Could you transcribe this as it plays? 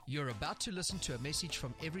You're about to listen to a message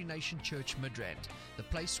from Every Nation Church Midrand, the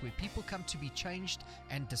place where people come to be changed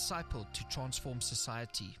and discipled to transform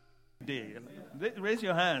society. Raise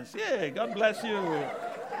your hands. Yeah, God bless you.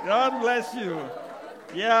 God bless you.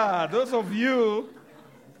 Yeah, those of you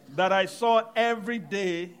that I saw every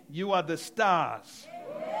day, you are the stars.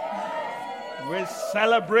 We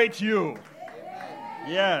celebrate you.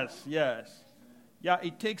 Yes. Yeah,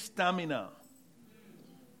 it takes stamina.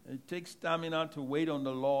 It takes stamina to wait on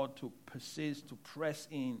the Lord, to persist, to press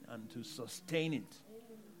in, and to sustain it.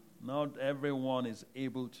 Not everyone is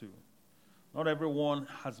able to. Not everyone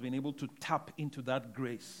has been able to tap into that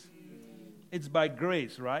grace. It's by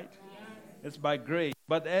grace, right? It's by grace.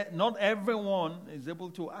 But not everyone is able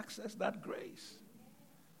to access that grace.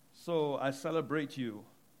 So I celebrate you.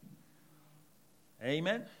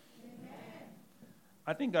 Amen?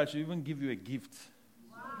 I think I should even give you a gift.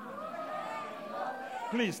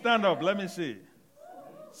 Please stand up. Let me see.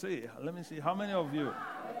 Let me see. How many of you?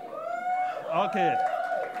 Okay.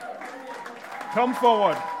 Come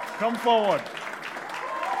forward.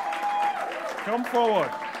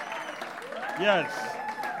 Yes.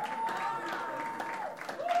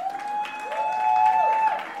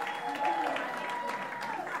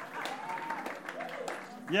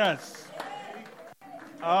 Yes.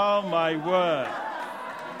 Oh, my word.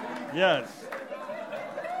 Yes.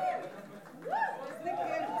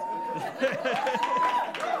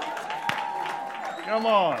 Come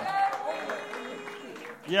on.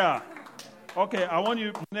 Yeah. Okay, I want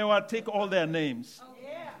you, Newa, take all their names.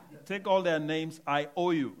 Take all their names. I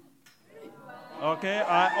owe you. Okay,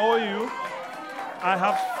 I owe you. I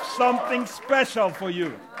have something special for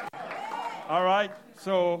you. All right,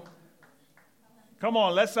 so come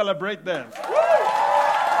on, let's celebrate them.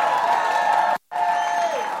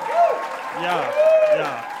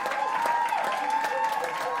 Yeah.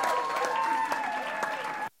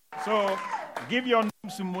 So, give your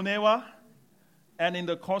names to Munewa, and in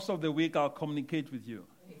the course of the week, I'll communicate with you.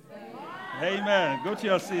 Amen. Go to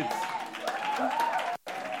your seats.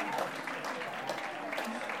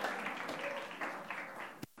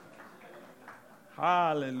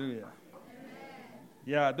 Hallelujah.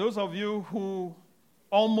 Yeah, those of you who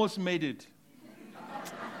almost made it,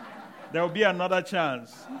 there will be another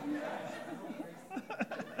chance.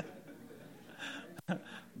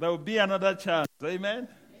 There will be another chance. Amen?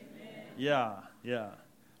 Yeah.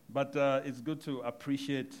 But it's good to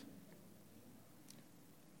appreciate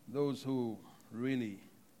those who really,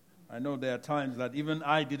 I know there are times that even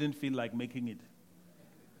I didn't feel like making it.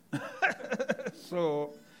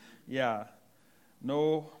 So, yeah,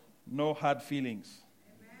 no hard feelings.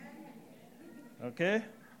 Okay?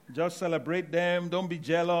 Just celebrate them. Don't be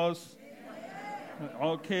jealous.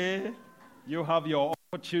 Okay? You have your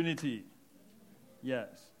opportunity.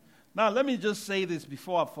 Yes. Now, let me just say this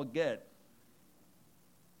before I forget.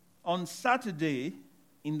 On Saturday,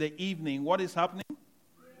 in the evening, what is happening?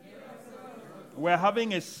 We're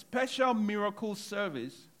having a special miracle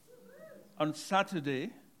service on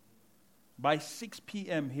Saturday by 6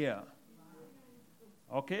 p.m. here.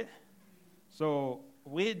 Okay? So,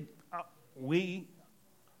 we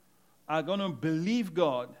are going to believe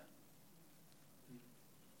God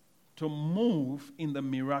to move in the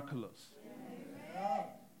miraculous.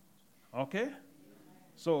 Okay?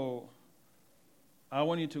 So, I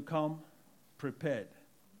want you to come prepared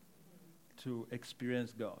to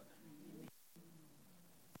experience God.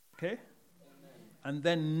 Okay? And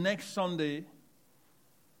then next Sunday,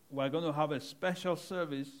 we're going to have a special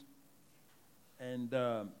service. And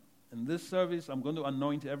in this service, I'm going to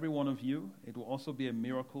anoint every one of you. It will also be a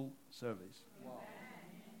miracle service.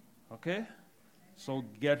 Okay? So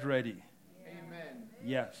get ready. Amen.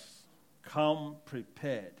 Yes. Come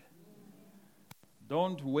prepared.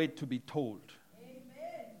 Don't wait to be told. Amen.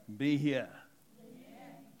 Be here.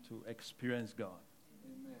 Amen. To experience God.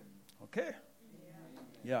 Amen. Okay?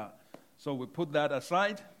 Yeah. So we put that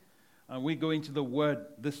aside and we go into the Word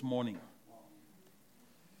this morning.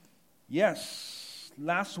 Yes.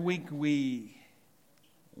 Last week we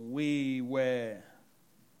were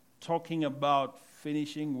talking about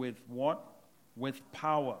finishing with what? With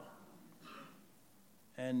power.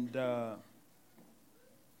 And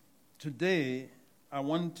today I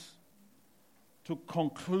want to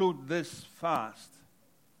conclude this fast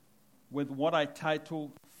with what I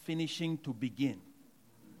title Finishing to Begin.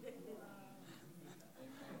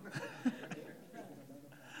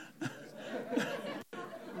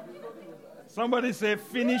 Somebody say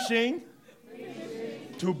finishing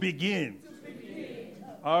to begin.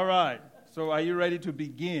 All right. So are you ready to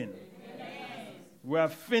begin? We are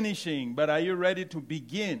finishing, but are you ready to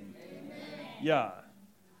begin? Yeah.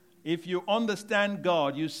 If you understand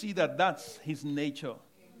God, you see that that's his nature.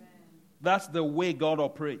 That's the way God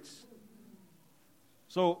operates.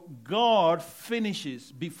 So God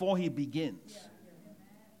finishes before he begins.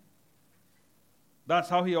 That's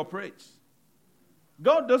how he operates.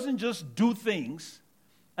 God doesn't just do things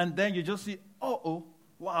and then you just see,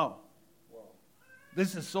 wow.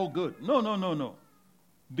 This is so good. No.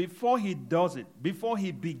 Before he does it, before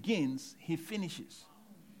he begins, he finishes.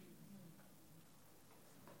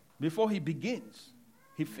 Before he begins,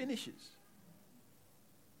 he finishes.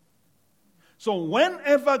 So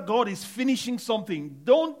whenever God is finishing something,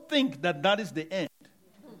 don't think that that is the end.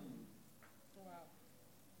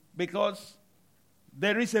 Because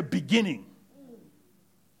there is a beginning.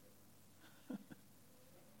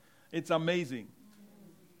 It's amazing.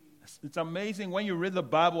 It's amazing when you read the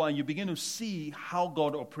Bible and you begin to see how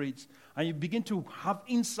God operates and you begin to have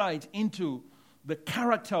insight into the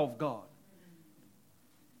character of God.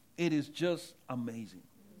 It is just amazing.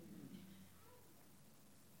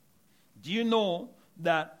 Do you know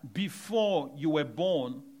that before you were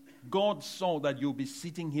born, God saw that you'll be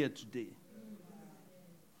sitting here today?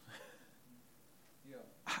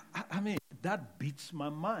 I mean, that beats my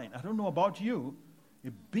mind. I don't know about you.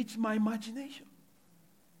 It beats my imagination.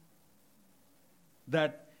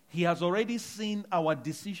 That he has already seen our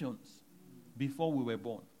decisions before we were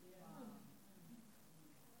born.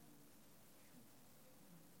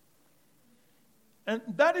 And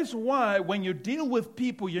that is why when you deal with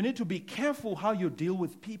people, you need to be careful how you deal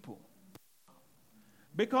with people.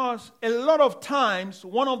 Because a lot of times,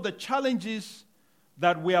 one of the challenges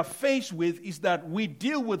that we are faced with is that we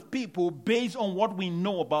deal with people based on what we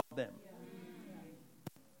know about them.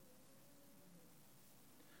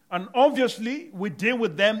 And obviously, we deal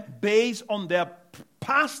with them based on their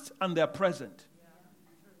past and their present.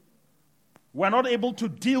 We're not able to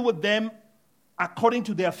deal with them according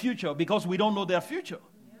to their future because we don't know their future.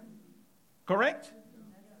 Correct?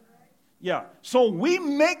 Yeah. So we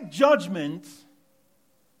make judgments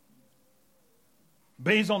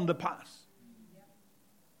based on the past.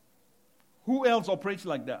 Who else operates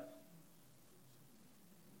like that?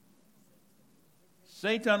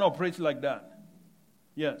 Satan operates like that.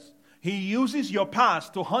 Yes. He uses your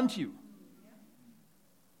past to hunt you.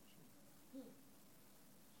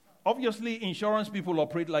 Obviously, insurance people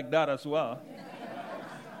operate like that as well.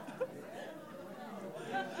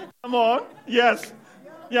 Come on. Yes.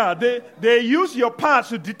 Yeah, they use your past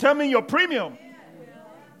to determine your premium.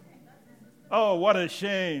 Oh, what a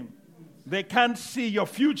shame. They can't see your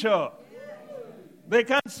future. They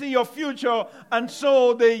can't see your future, and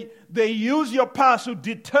so they use your past to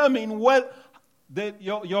determine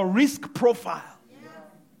your risk profile.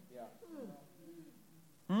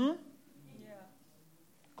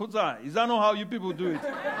 Kuzai, is that not how you people do it?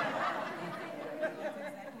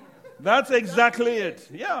 That's exactly it.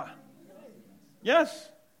 Yeah. Yes.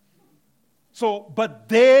 So, but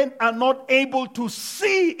they are not able to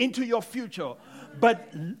see into your future.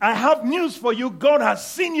 But I have news for you. God has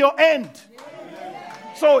seen your end.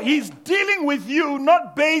 So he's dealing with you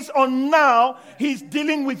not based on now. He's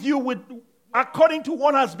dealing with you according to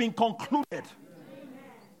what has been concluded.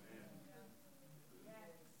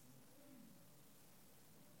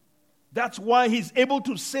 That's why he's able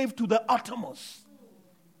to save to the uttermost.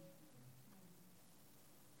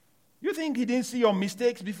 You think he didn't see your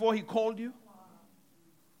mistakes before he called you?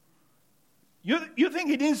 You think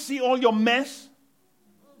he didn't see all your mess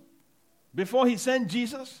before he sent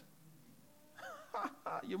Jesus?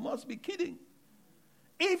 You must be kidding.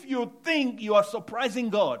 If you think you are surprising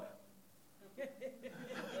God,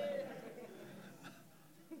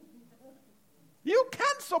 you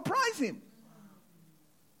can't surprise him.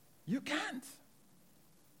 You can't.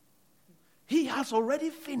 He has already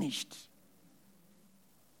finished.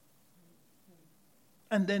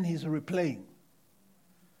 And then he's replaying.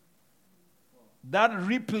 That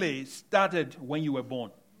replay started when you were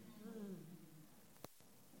born.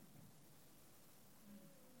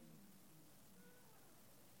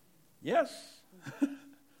 Yes.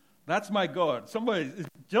 That's my God. Somebody,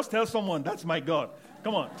 just tell someone, that's my God.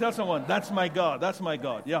 Come on, tell someone, that's my God. That's my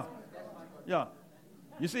God. Yeah. Yeah.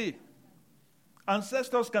 You see,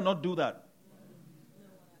 ancestors cannot do that.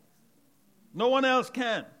 No one else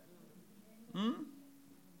can.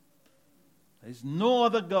 There's no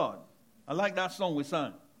other God. I like that song we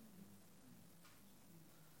sang.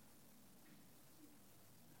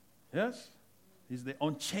 Yes? He's the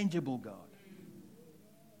unchangeable God.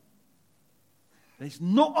 There's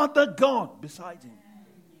no other God beside him.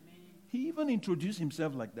 He even introduced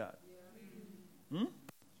himself like that.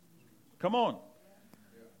 Come on.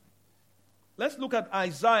 Let's look at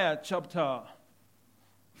Isaiah chapter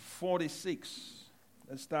 46.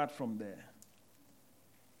 Let's start from there.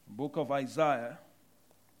 Book of Isaiah.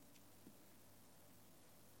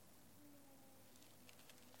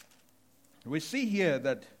 We see here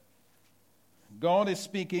that God is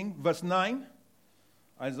speaking, verse 9,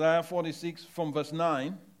 Isaiah 46 from verse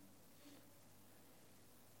 9.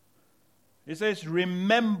 It says,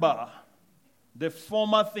 remember the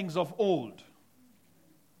former things of old.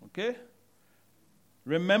 Okay?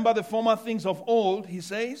 Remember the former things of old, he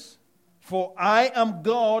says, for I am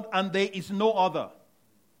God and there is no other.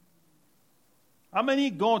 How many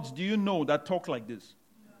gods do you know that talk like this?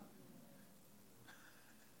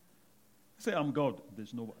 Say, I'm God,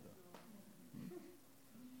 there's no other.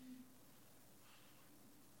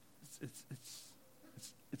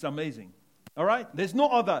 It's amazing. All right? There's no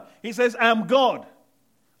other. He says, I am God,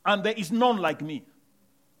 and there is none like me.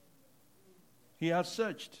 He has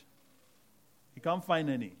searched. He can't find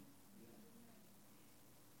any.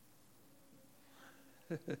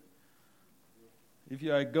 If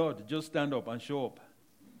you are a God, just stand up and show up.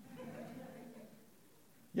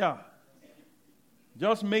 Yeah.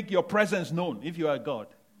 Just make your presence known if you are God.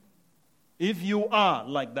 If you are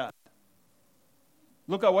like that.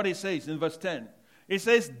 Look at what it says in verse 10. It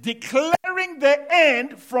says, declaring the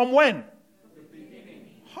end from when? The beginning.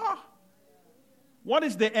 Huh. What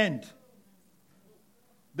is the end?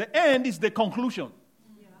 The end is the conclusion.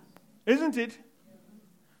 Yeah. Isn't it?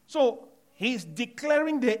 So, he's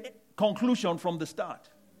declaring the conclusion from the start.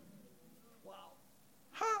 Wow.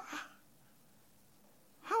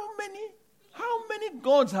 How many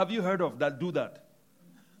gods have you heard of that do that?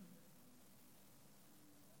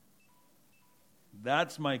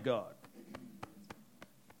 That's my God.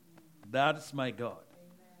 That's my God.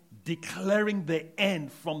 Amen. Declaring the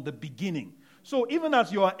end from the beginning. So even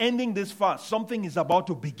as you are ending this fast, something is about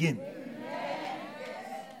to begin. Amen.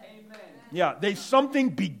 Yeah, there's something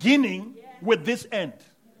beginning with this end.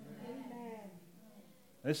 Amen.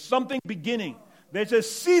 There's something beginning. There's a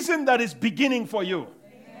season that is beginning for you.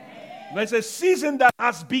 Amen. There's a season that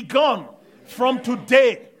has begun from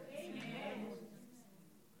today. Amen.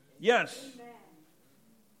 Yes.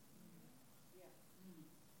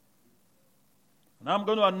 And I'm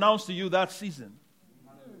going to announce to you that season.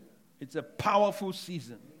 It's a powerful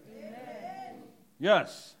season.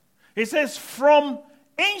 Yes. He says, from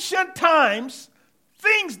ancient times,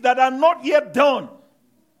 things that are not yet done.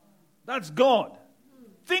 That's God.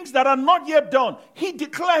 Things that are not yet done. He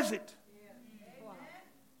declares it.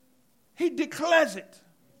 He declares it.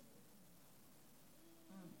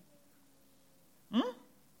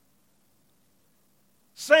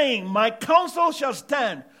 Saying, my counsel shall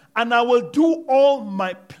stand, and I will do all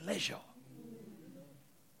my pleasure.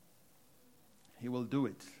 He will do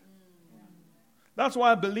it. That's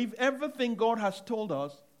why I believe everything God has told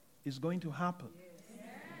us is going to happen.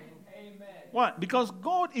 Amen. Why? Because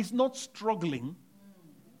God is not struggling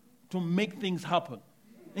to make things happen.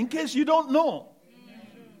 In case you don't know.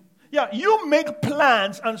 Yeah, you make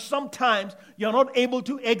plans and sometimes you're not able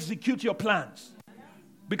to execute your plans.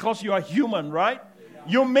 Because you are human, right?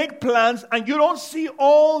 You make plans and you don't see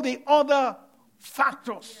all the other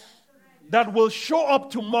factors that will show up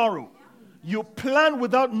tomorrow. You plan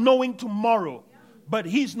without knowing tomorrow. But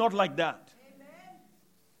he's not like that.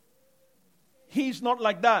 He's not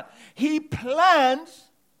like that. He plans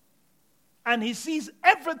and he sees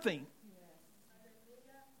everything.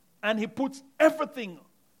 And he puts everything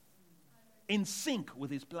in sync with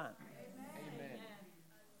his plan.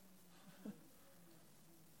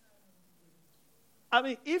 I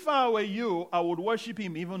mean, if I were you, I would worship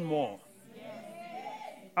him even more.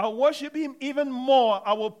 I'll worship him even more.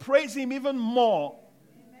 I will praise him even more.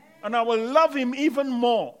 And I will love him even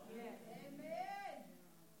more.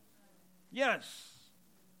 Yes.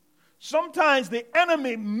 Sometimes the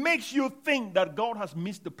enemy makes you think that God has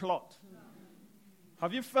missed the plot.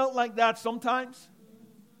 Have you felt like that sometimes?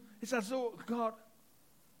 It's as though, God,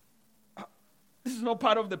 this is not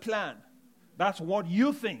part of the plan. That's what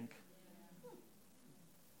you think.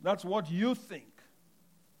 That's what you think.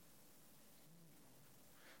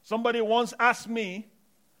 Somebody once asked me,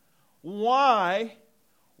 why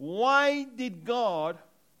did God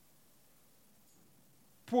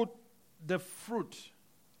put the fruit,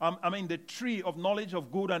 the tree of knowledge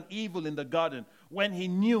of good and evil in the garden when he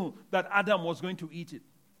knew that Adam was going to eat it?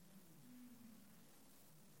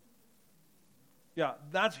 Yeah,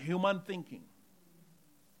 that's human thinking.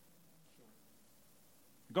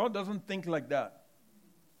 God doesn't think like that.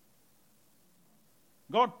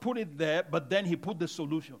 God put it there, but then he put the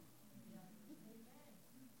solution.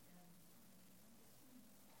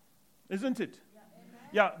 Isn't it?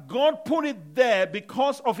 Yeah, God put it there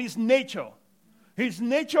because of his nature. His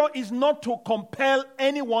nature is not to compel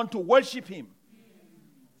anyone to worship him.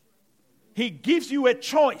 He gives you a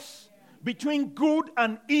choice between good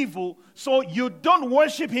and evil, so you don't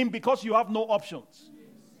worship him because you have no options.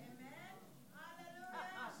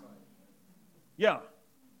 Yeah.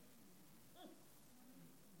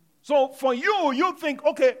 So for you, you think,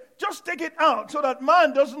 okay, just take it out so that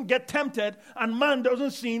man doesn't get tempted and man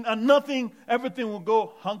doesn't sin and nothing, everything will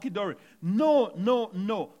go hunky-dory. No, no,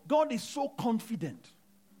 no. God is so confident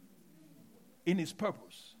in his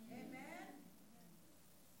purpose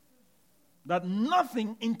that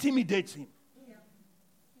nothing intimidates him.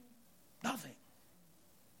 Nothing.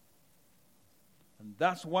 And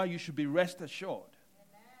that's why you should be rest assured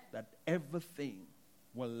that everything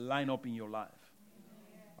will line up in your life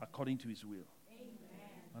according to his will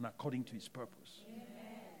and according to his purpose.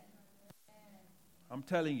 I'm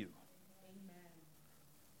telling you.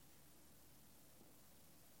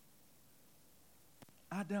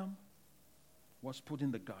 Adam was put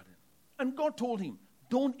in the garden. And God told him,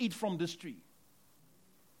 don't eat from this tree.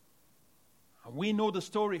 And we know the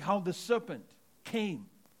story how the serpent came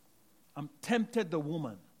and tempted the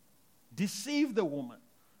woman, deceived the woman,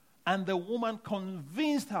 and the woman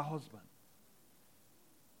convinced her husband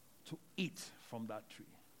to eat from that tree.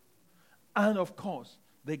 And of course,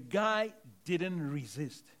 the guy didn't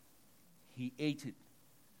resist. He ate it.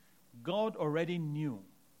 God already knew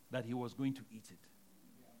that he was going to eat it.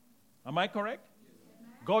 Am I correct?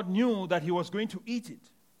 God knew that he was going to eat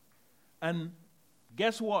it. And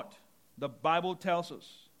guess what? The Bible tells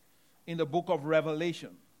us in the book of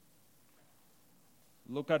Revelation.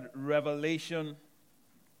 Look at Revelation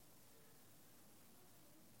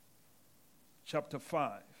chapter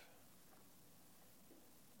 5.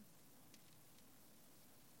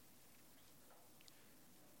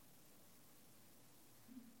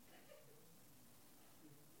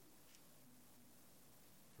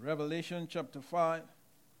 Revelation chapter 5,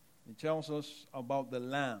 it tells us about the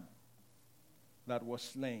lamb that was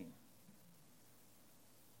slain.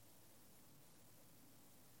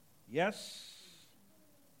 Yes?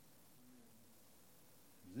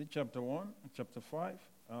 Is it chapter 1? Chapter 5?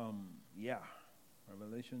 Yeah.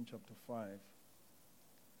 Revelation chapter 5.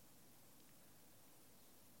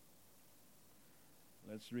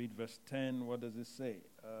 Let's read verse 10. What does it say?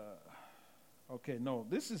 Okay, no,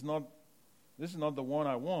 this is not the one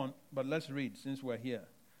I want, but let's read since we're here.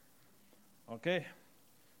 Okay?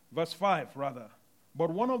 Verse 5, rather.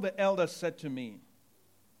 But one of the elders said to me,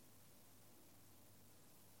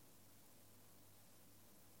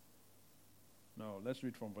 no, let's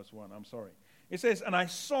read from verse 1. I'm sorry. It says, and I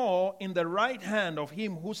saw in the right hand of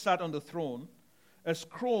him who sat on the throne a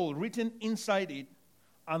scroll written inside it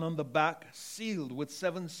and on the back sealed with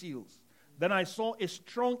 7 seals. Then I saw a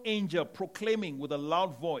strong angel proclaiming with a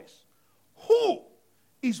loud voice, who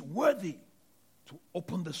is worthy to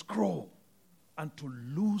open the scroll and to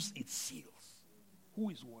loose its seals? Who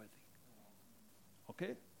is worthy?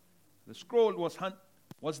 Okay? The scroll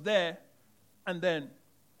was there, and then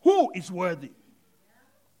who is worthy?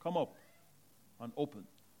 Come up and open.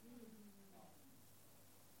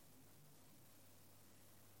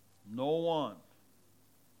 No one.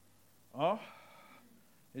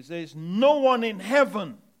 It says, no one in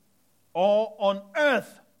heaven or on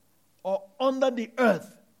earth or under the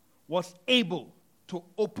earth was able to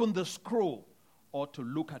open the scroll or to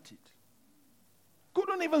look at it.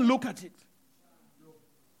 Couldn't even look at it.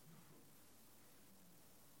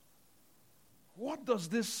 What does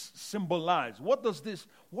this symbolize? What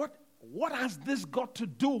has this got to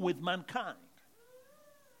do with mankind?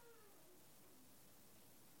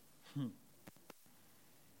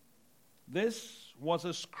 This was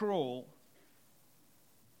a scroll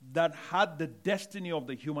that had the destiny of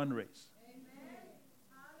the human race. Amen.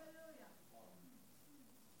 Hallelujah.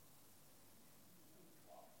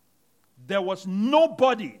 There was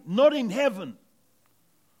nobody, not in heaven,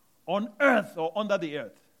 on earth or under the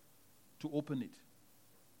earth, to open it.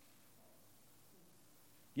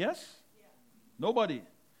 Yes? Yeah. Nobody.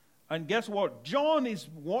 And guess what? John is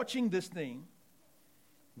watching this thing.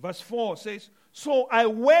 Verse 4 says, so I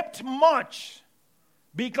wept much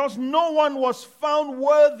because no one was found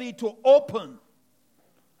worthy to open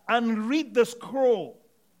and read the scroll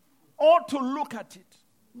or to look at it.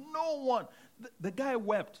 No one. The guy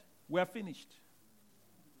wept. We're finished.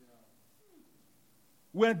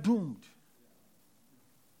 We're doomed.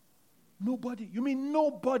 Nobody. You mean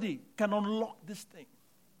nobody can unlock this thing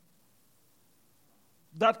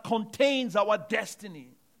that contains our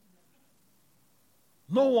destiny?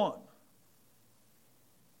 No one.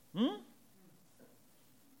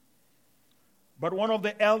 But one of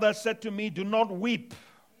the elders said to me, do not weep.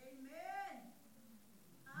 Amen.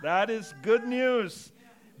 That is good news.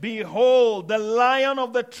 Behold, the Lion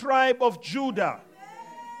of the tribe of Judah,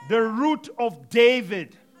 the Root of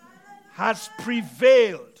David, has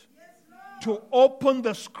prevailed to open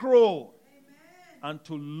the scroll and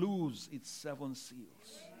to loose its 7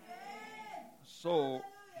 seals. So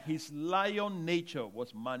his lion nature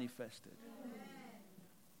was manifested.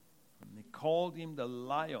 And they called him the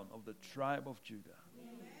Lion of the tribe of Judah.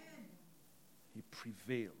 He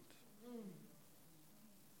prevailed.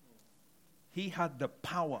 He had the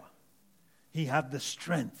power. He had the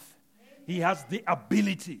strength. He has the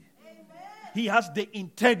ability. He has the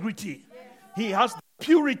integrity. He has the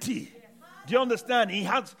purity. Do you understand? He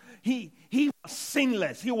was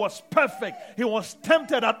sinless. He was perfect. He was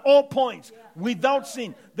tempted at all points without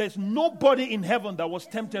sin. There's nobody in heaven that was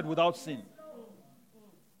tempted without sin.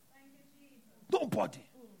 Nobody.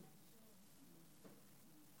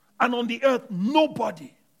 And on the earth,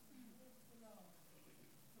 nobody.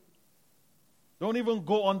 Don't even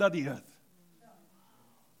go under the earth.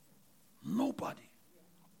 Nobody.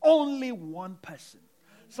 Only one person.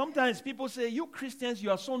 Sometimes people say, you Christians, you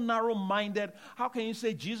are so narrow-minded. How can you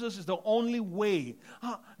say Jesus is the only way?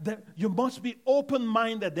 You must be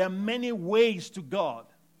open-minded. There are many ways to God.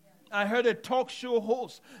 I heard a talk show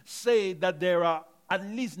host say that there are at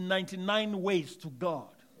least 99 ways to God.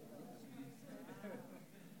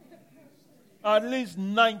 At least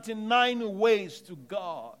 99 ways to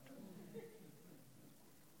God.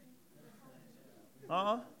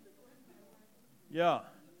 Yeah.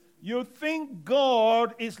 You think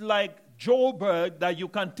God is like Joburg, that you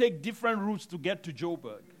can take different routes to get to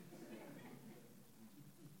Joburg.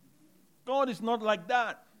 God is not like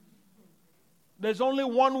that. There's only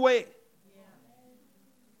one way.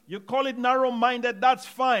 You call it narrow-minded, that's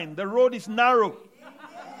fine. The road is narrow.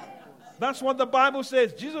 That's what the Bible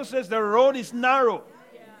says. Jesus says the road is narrow.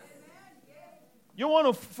 You want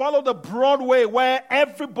to follow the broad way where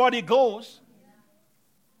everybody goes.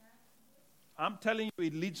 I'm telling you,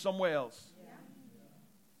 it leads somewhere else.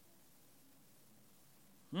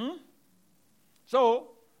 So,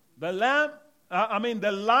 the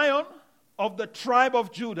Lion of the tribe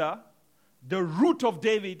of Judah, the Root of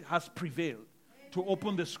David, has prevailed to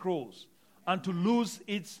open the scrolls and to loose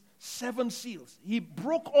its 7 seals. He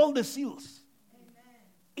broke all the seals.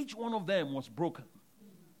 Each one of them was broken.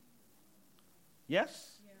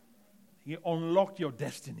 Yes? He unlocked your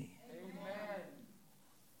destiny.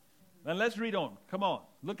 Now let's read on. Come on.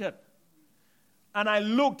 Look at. And I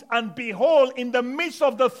looked, and behold, in the midst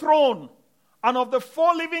of the throne and of the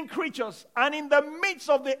 4 living creatures, and in the midst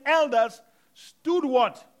of the elders, stood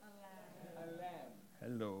what? A lamb.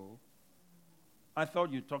 Hello. I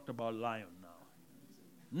thought you talked about lion now.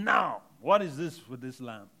 Now, what is this with this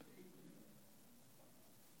lamb?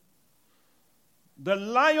 The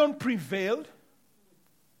lion prevailed,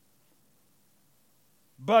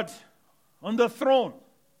 but on the throne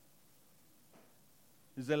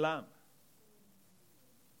is the lamb.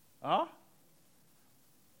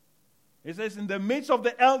 It says, in the midst of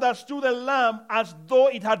the elders stood a lamb as though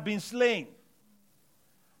it had been slain,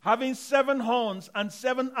 having 7 horns and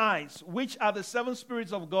 7 eyes, which are the 7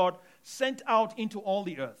 spirits of God sent out into all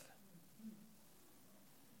the earth.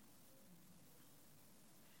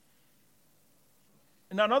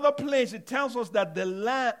 In another place, it tells us that the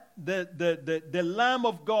Lamb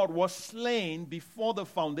of God was slain before the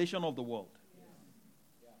foundation of the world.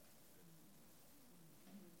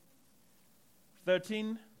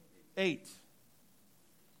 13:8.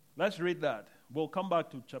 Let's read that. We'll come back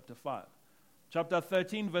to chapter 5. Chapter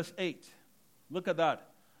 13, verse 8. Look at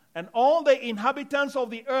that. And all the inhabitants of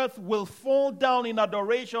the earth will fall down in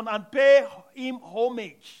adoration and pay him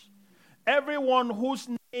homage. Everyone whose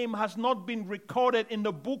name has not been recorded in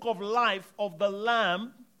the book of life of the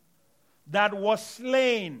Lamb that was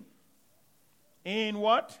slain in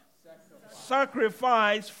what?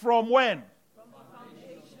 Sacrifice from when?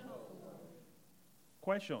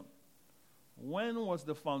 Question. When was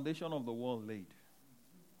the foundation of the world laid?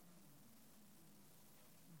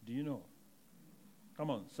 Do you know? Come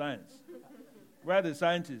on, science. Where are the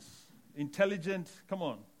scientists? Intelligent, come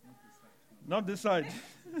on. Not this side.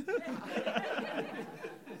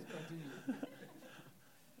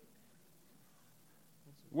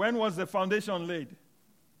 When was the foundation laid?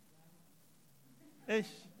 Ish.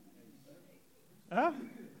 Huh?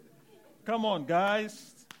 Come on,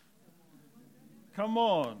 guys. Come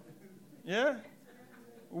on. Yeah?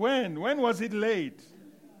 When? When was it laid?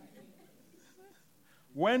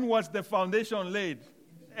 When was the foundation laid?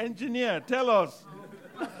 Engineer, tell us.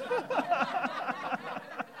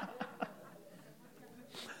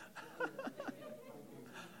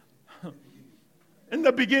 In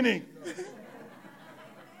the beginning.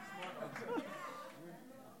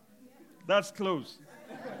 That's close.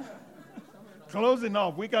 Close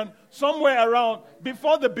enough. We can, somewhere around,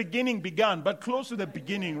 before the beginning began, but close to the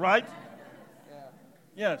beginning, right?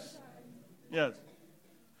 Yes. Yes.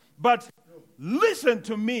 But listen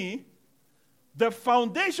to me. The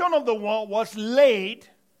foundation of the world was laid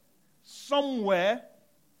somewhere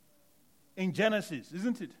in Genesis,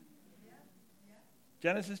 isn't it?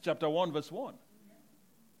 Genesis chapter 1, verse 1.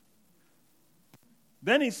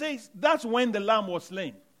 Then he says, that's when the lamb was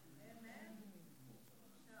slain.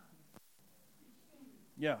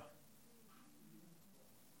 Yeah.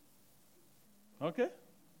 Okay.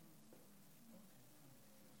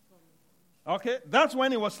 Okay, that's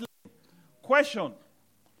when he was slain. Question.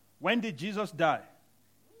 When did Jesus die?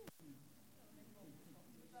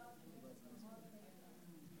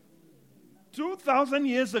 $2,000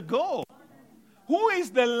 years ago. Who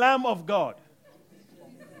is the Lamb of God?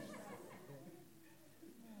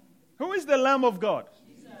 Who is the Lamb of God?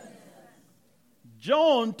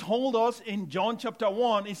 John told us in John chapter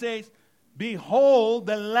 1, he says, behold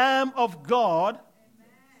the Lamb of God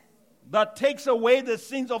that takes away the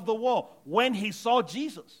sins of the world, when he saw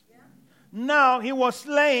Jesus. Now, he was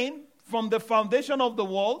slain from the foundation of the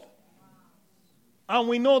world. And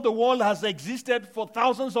we know the world has existed for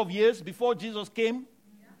thousands of years before Jesus came.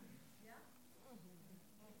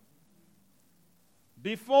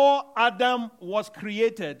 Before Adam was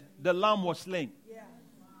created, the lamb was slain.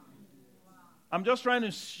 I'm just trying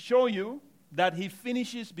to show you that he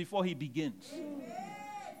finishes before he begins.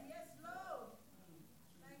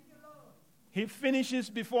 He finishes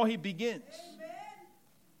before he begins.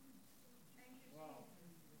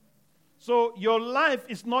 So your life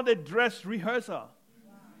is not a dress rehearsal.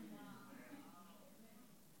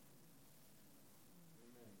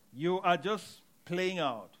 You are just playing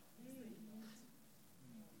out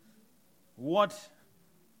what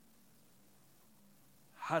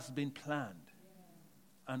has been planned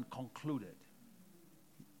and concluded.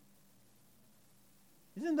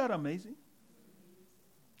 Isn't that amazing?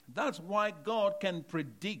 That's why God can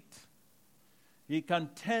predict. He can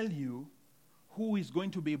tell you who is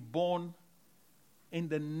going to be born in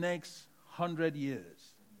the next 100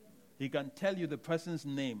 years. He can tell you the person's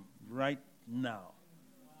name right now,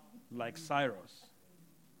 like Cyrus,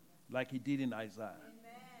 like he did in Isaiah.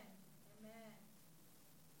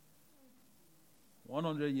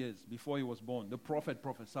 100 years before he was born, the prophet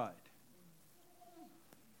prophesied.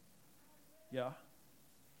 Yeah.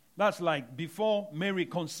 That's like before Mary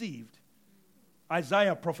conceived,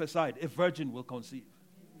 Isaiah prophesied, a virgin will conceive.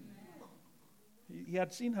 He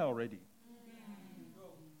had seen her already.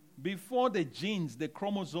 Before the genes, the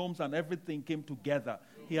chromosomes and everything came together,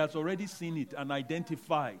 he has already seen it and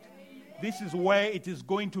identified. This is where it is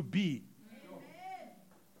going to be.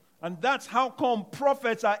 And that's how come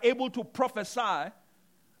prophets are able to prophesy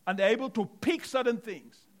and they're able to pick certain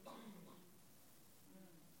things.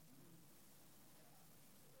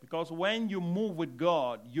 Because when you move with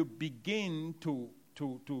God, you begin to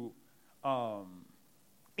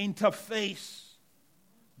interface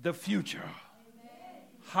the future. Amen.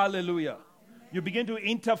 Hallelujah. Amen. You begin to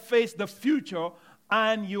interface the future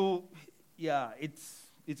and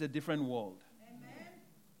it's a different world. Amen.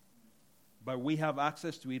 But we have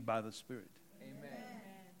access to it by the Spirit. Amen.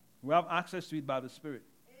 We have access to it by the Spirit.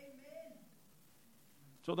 Amen.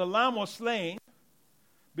 So the Lamb was slain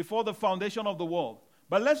before the foundation of the world.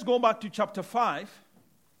 But let's go back to chapter 5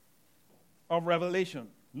 of Revelation.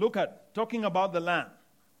 Look at, talking about the Lamb.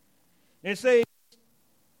 It says,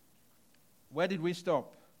 where did we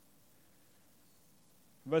stop?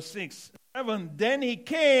 Verse 6. 7. Then he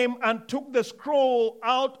came and took the scroll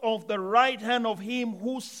out of the right hand of him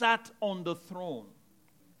who sat on the throne.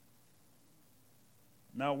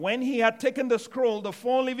 Now when he had taken the scroll, the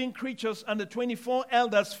 4 living creatures and the 24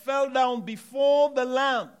 elders fell down before the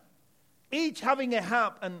Lamb, each having a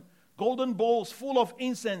harp and golden bowls full of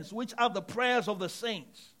incense, which are the prayers of the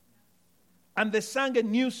saints. And they sang a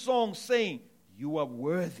new song, saying, you are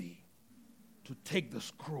worthy to take the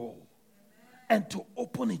scroll and to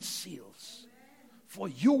open its seals. For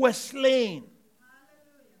you were slain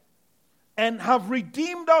and have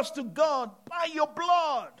redeemed us to God by your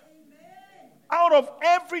blood out of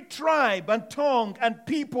every tribe and tongue and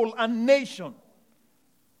people and nation,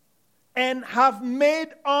 and have made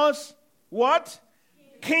us what?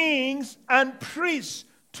 Kings and priests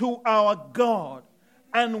to our God,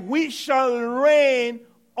 and we shall reign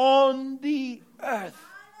on the earth.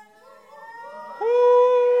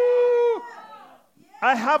 Woo!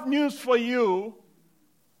 I have news for you.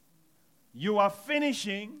 You are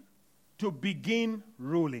finishing to begin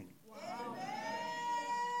ruling.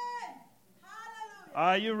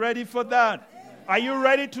 Are you ready for that? Are you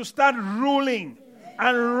ready to start ruling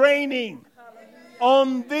and reigning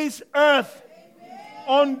on this earth?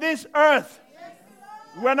 On this earth.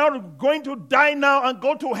 We're not going to die now and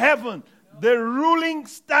go to heaven. The ruling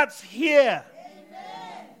starts here.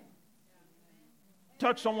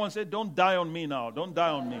 Touch someone and say, don't die on me now. Don't die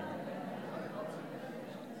on me.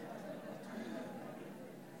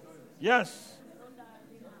 Yes.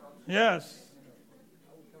 Yes.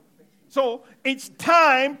 So it's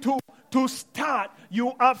time to start.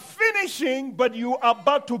 You are finishing, but you are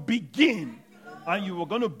about to begin. And you are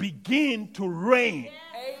going to begin to reign.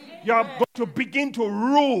 You are going to begin to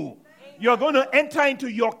rule. You are going to enter into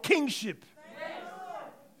your kingship.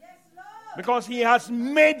 Because he has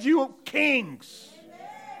made you kings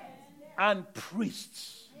and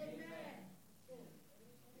priests.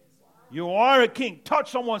 You are a king.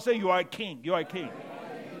 Touch someone and say, you are a king. You are a king.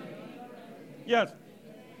 Yes.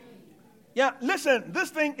 Yeah, listen, this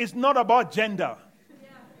thing is not about gender.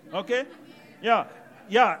 Okay? Yeah.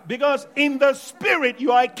 Yeah, because in the spirit,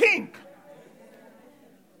 you are a king.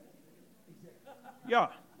 Yeah.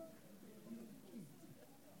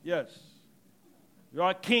 Yes. You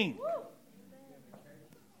are a king.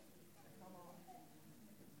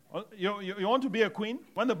 You want to be a queen?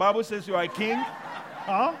 When the Bible says you are a king,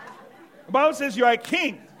 huh? The Bible says you are a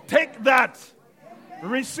king. Take that.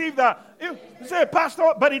 Receive that. You say,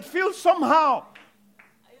 Pastor, but it feels somehow.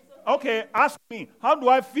 Okay, ask me. How do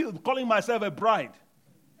I feel calling myself a bride?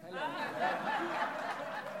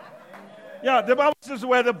 Yeah, the Bible says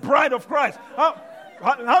we're the bride of Christ.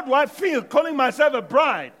 How do I feel calling myself a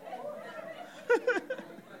bride?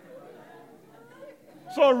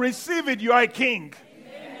 So receive it, you are a king.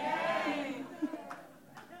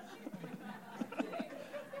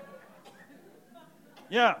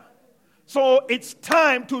 Yeah. So it's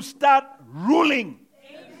time to start ruling.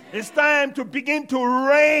 It's time to begin to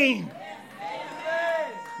reign.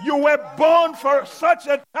 You were born for such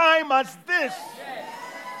a time as this.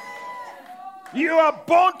 You are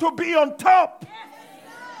born to be on top.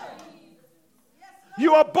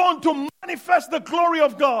 You are born to manifest the glory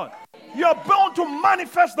of God. You are born to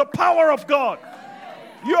manifest the power of God.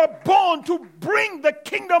 You are born to bring the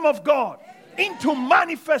kingdom of God into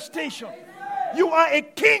manifestation. You are a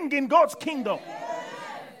king in God's kingdom.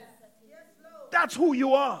 That's who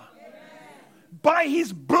you are. By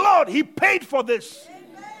his blood, he paid for this.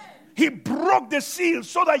 He broke the seal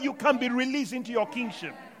so that you can be released into your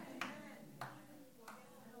kingship.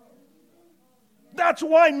 That's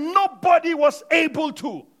why nobody was able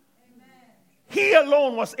to. He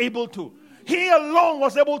alone was able to. He alone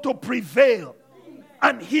was able to prevail.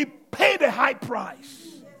 And he paid a high price.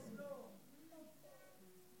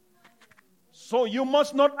 So you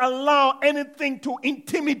must not allow anything to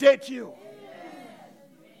intimidate you.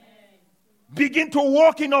 Begin to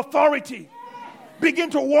walk in authority. Begin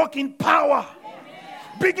to walk in power.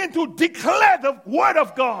 Begin to declare the word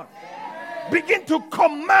of God. Begin to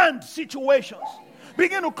command situations.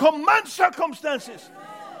 Begin to command circumstances.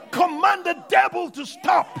 Command the devil to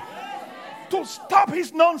stop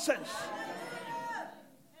his nonsense.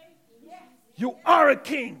 You are a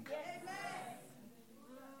king.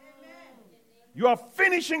 You are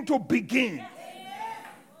finishing to begin.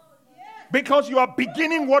 Because you are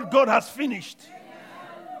beginning what God has finished.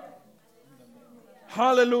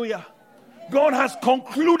 Hallelujah. God has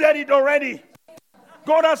concluded it already.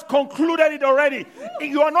 God has concluded it already.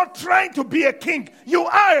 You are not trying to be a king. You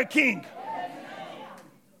are a king.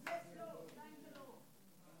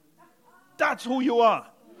 That's who you are.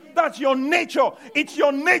 That's your nature. It's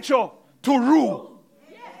your nature to rule.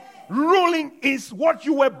 Ruling is what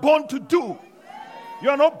you were born to do. You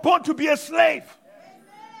are not born to be a slave.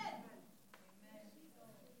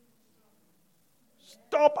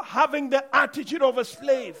 Stop having the attitude of a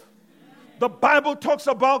slave. The Bible talks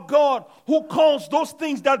about God who calls those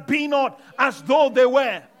things that be not as though they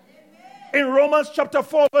were. In Romans chapter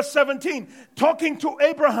 4 verse 17, talking to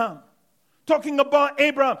Abraham, talking about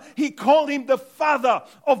Abraham, he called him the father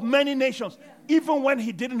of many nations, even when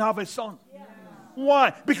he didn't have a son.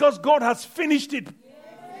 Why? Because God has finished it.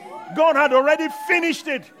 God had already finished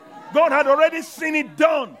it. God had already seen it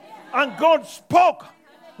done. And God spoke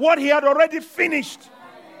what he had already finished.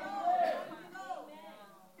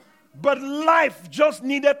 But life just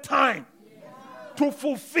needed time to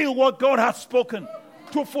fulfill what God has spoken,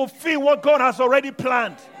 to fulfill what God has already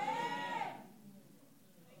planned.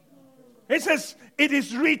 It says, it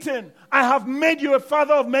is written, I have made you a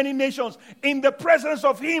father of many nations in the presence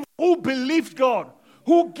of him who believed God,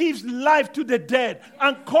 who gives life to the dead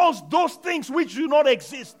and calls those things which do not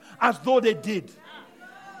exist as though they did.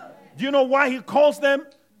 Do you know why he calls them?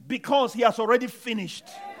 Because he has already finished.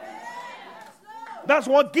 That's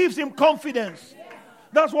what gives him confidence.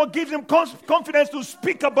 That's what gives him confidence to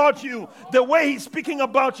speak about you the way he's speaking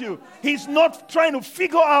about you. He's not trying to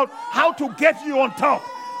figure out how to get you on top.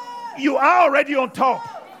 You are already on top.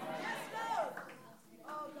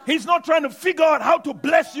 He's not trying to figure out how to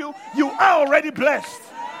bless you. You are already blessed.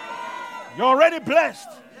 You're already blessed.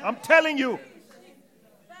 I'm telling you.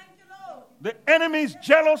 The enemy is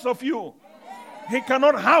jealous of you. He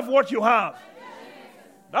cannot have what you have.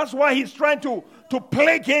 That's why he's trying to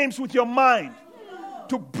play games with your mind,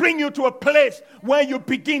 to bring you to a place where you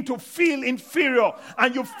begin to feel inferior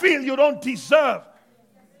and you feel you don't deserve.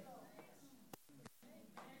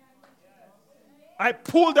 I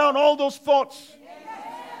pull down all those thoughts.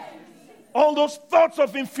 All those thoughts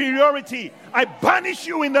of inferiority. I banish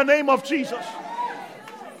you in the name of Jesus.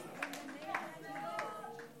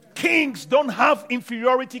 Kings don't have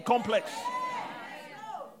inferiority complex.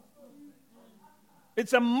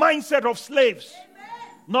 It's a mindset of slaves,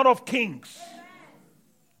 not of kings.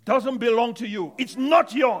 Doesn't belong to you. It's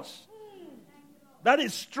not yours. That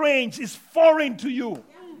is strange. It's foreign to you.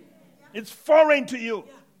 It's foreign to you.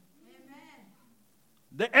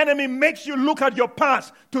 The enemy makes you look at your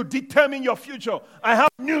past to determine your future. I have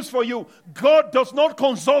news for you. God does not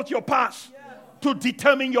consult your past to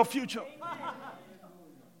determine your future.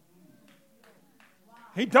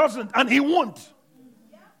 He doesn't, and he won't.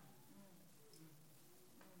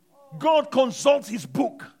 God consults his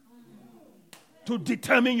book to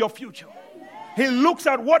determine your future. He looks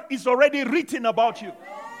at what is already written about you.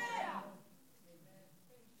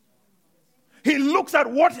 He looks at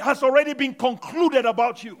what has already been concluded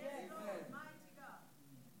about you.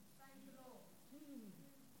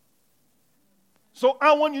 So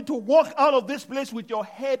I want you to walk out of this place with your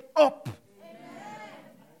head up.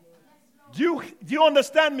 Do you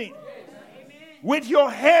understand me? With your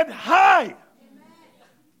head high.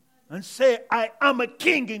 And say, I am a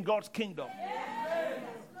king in God's kingdom.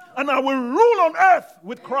 And I will rule on earth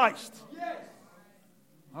with Christ.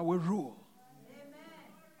 I will rule.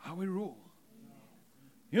 I will rule.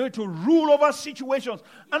 You need to rule over situations.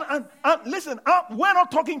 And listen, we're not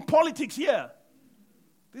talking politics here.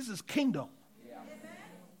 This is kingdom.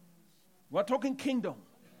 We're talking kingdom.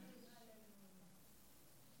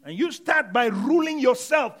 And you start by ruling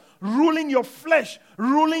yourself, ruling your flesh,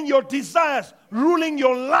 ruling your desires, ruling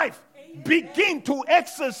your life. Begin to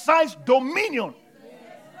exercise dominion.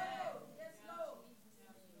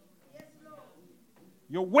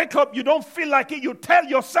 You wake up, you don't feel like it, you tell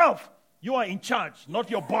yourself you are in charge, not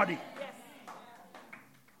your body.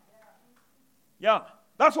 Yeah,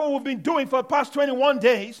 that's what we've been doing for the past 21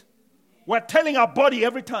 days. We're telling our body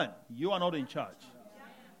every time, you are not in charge.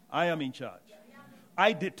 I am in charge.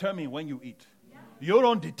 I determine when you eat. You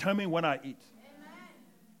don't determine when I eat.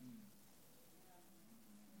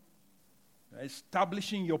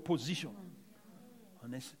 Establishing your position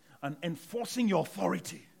and enforcing your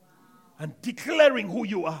authority and declaring who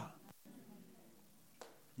you are.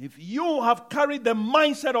 If you have carried the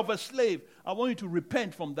mindset of a slave, I want you to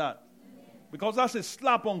repent from that. Because that's a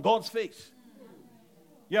slap on God's face.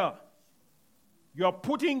 Yeah. You are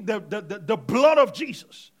putting the blood of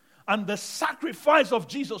Jesus and the sacrifice of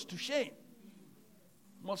Jesus to shame.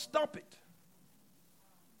 You must stop it.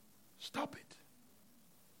 Stop it.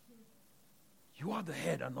 You are the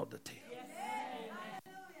head and not the tail.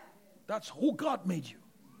 That's who God made you.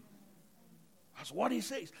 That's what he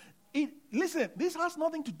says. Listen, this has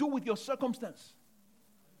nothing to do with your circumstance.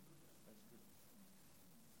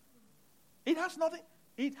 It has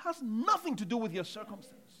nothing to do with your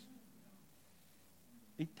circumstance.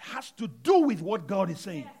 It has to do with what God is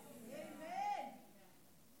saying.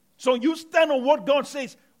 So you stand on what God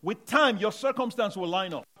says. With time, your circumstance will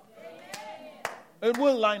line up. It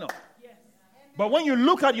will line up. But when you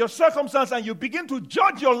look at your circumstance and you begin to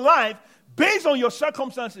judge your life based on your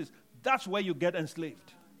circumstances, that's where you get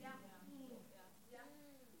enslaved.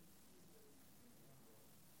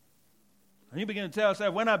 And you begin to tell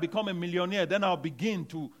yourself, when I become a millionaire, then I'll begin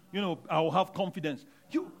to, I'll have confidence.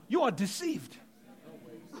 You are deceived.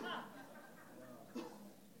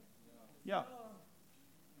 Yeah.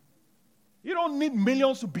 You don't need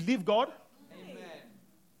millions to believe God. Amen.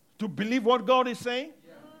 To believe what God is saying.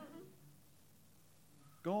 Yeah.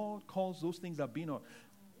 God calls those things that be not.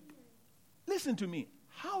 Listen to me.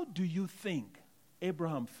 How do you think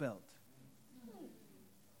Abraham felt?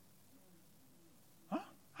 Huh?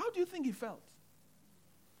 How do you think he felt?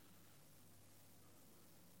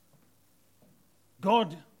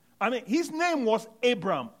 His name was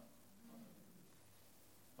Abram.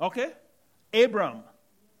 Okay? Abram.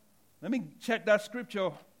 Let me check that scripture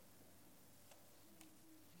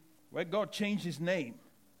where God changed his name.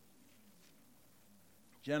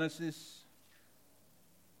 Genesis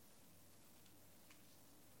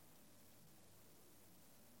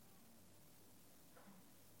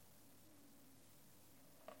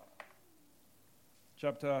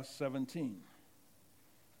chapter 17.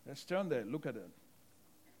 Let's turn there. Look at it.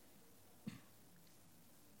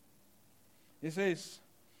 It says,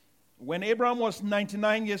 when Abram was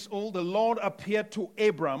 99 years old, the Lord appeared to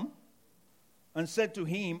Abram and said to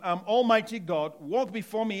him, I'm Almighty God, walk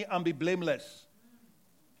before me and be blameless.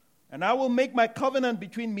 And I will make my covenant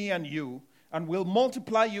between me and you, and will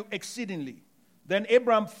multiply you exceedingly. Then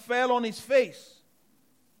Abram fell on his face,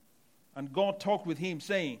 and God talked with him,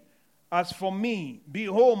 saying, as for me,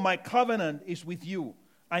 behold, my covenant is with you,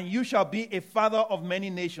 and you shall be a father of many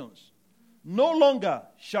nations. No longer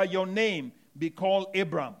shall your name be called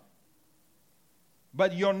Abram,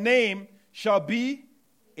 but your name shall be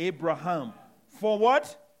Abraham. For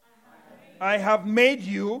what? I have made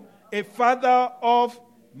you a father of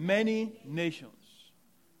many nations.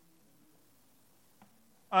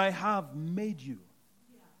 I have made you.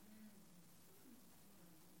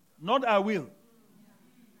 Not I will.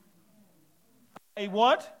 A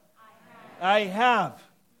what? I have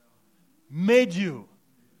made you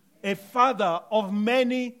a father of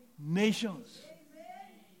many nations.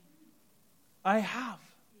 I have.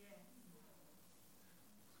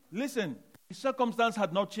 Listen, the circumstance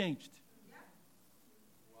had not changed.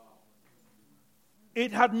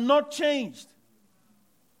 It had not changed.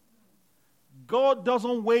 God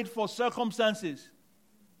doesn't wait for circumstances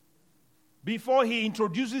before He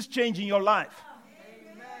introduces change in your life.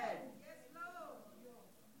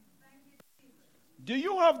 Do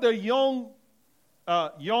you have the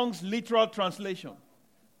Young's literal translation?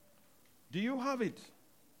 Do you have it?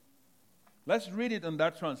 Let's read it in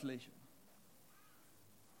that translation.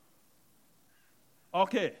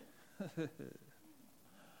 Okay.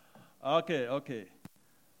 Okay.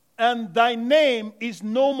 And thy name is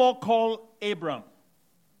no more called Abram,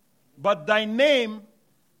 but thy name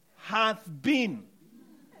hath been.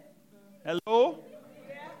 Hello?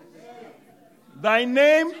 Thy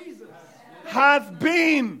name hath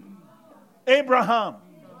been Abraham.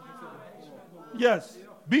 Yes,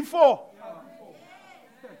 before.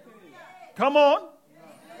 Come on.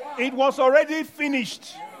 It was already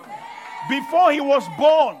finished. Before he was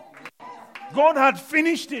born, God had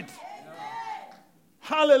finished it.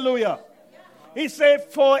 Hallelujah. He said,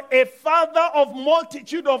 for a father of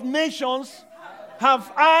multitude of nations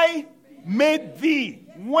have I made thee.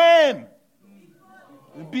 When?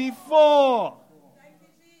 Before.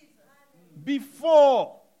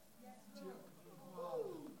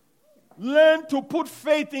 Learn to put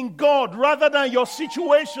faith in God rather than your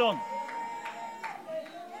situation.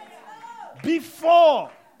 Before.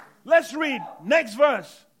 Let's read next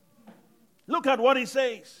verse. Look at what he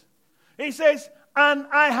says. He says, and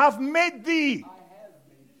I have made thee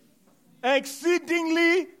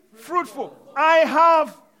exceedingly fruitful. I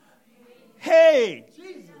have. Hey,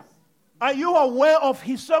 are you aware of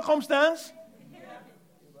his circumstance?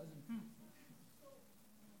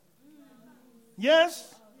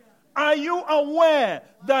 Yes? Are you aware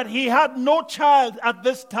that he had no child at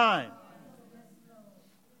this time?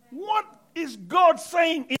 What is God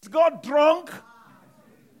saying? Is God drunk?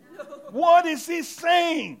 What is he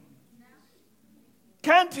saying?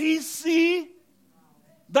 Can't he see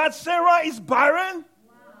that Sarah is barren?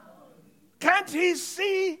 Can't he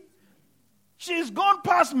see she's gone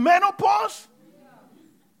past menopause?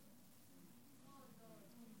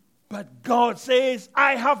 But God says,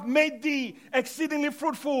 I have made thee exceedingly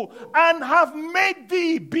fruitful and have made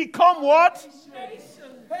thee become what?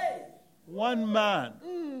 One man.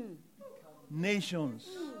 Nations.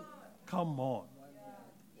 Come on.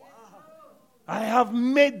 I have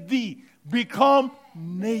made thee become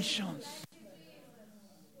nations.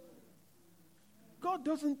 God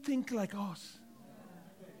doesn't think like us.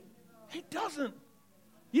 He doesn't.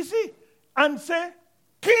 You see, and say,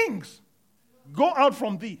 kings, go out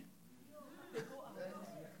from thee.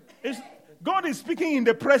 God is speaking in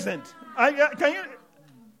the present. Can you?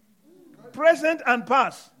 Present and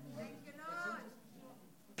past.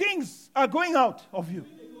 Kings are going out of you.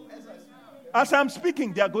 As I'm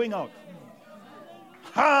speaking, they are going out.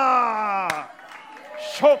 Ha!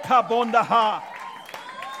 Shoka bonda ha.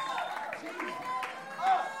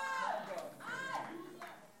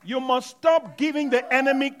 You must stop giving the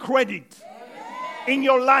enemy credit in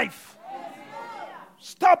your life.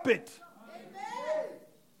 Stop it.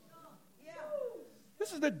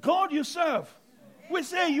 This is the God you serve. We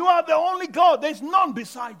say you are the only God. There's none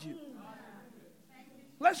beside you.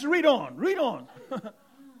 Let's read on. Read on.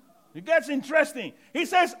 It gets interesting. He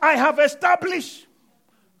says, I have established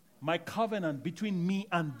my covenant between me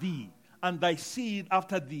and thee, and thy seed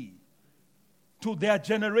after thee, to their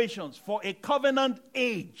generations, for a covenant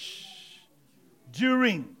age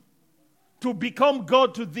during, to become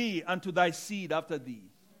God to thee and to thy seed after thee.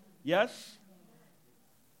 Yes?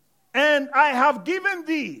 And I have given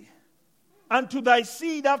thee and to thy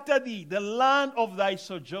seed after thee the land of thy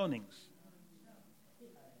sojournings.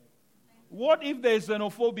 What if there is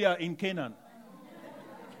xenophobia in Canaan?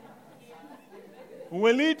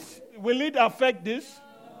 Will it affect this?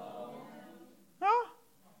 Huh?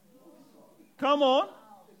 Come on.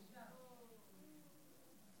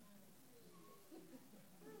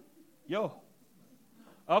 Yo.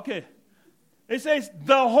 Okay. It says,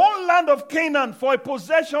 the whole land of Canaan for a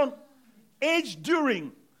possession age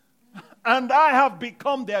during, and I have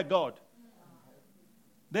become their God.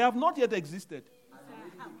 They have not yet existed.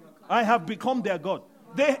 I have become their God.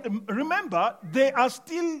 Remember, they are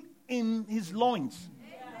still in his loins.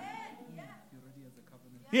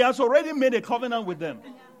 He has already made a covenant with them.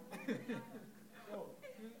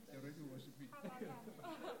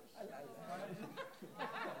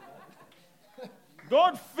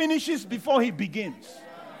 God finishes before he begins.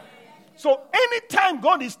 So anytime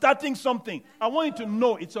God is starting something, I want you to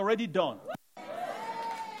know it's already done.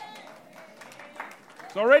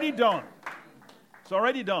 It's already done. It's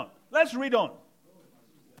already done. Let's read on.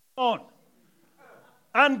 On.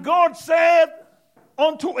 And God said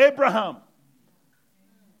unto Abraham,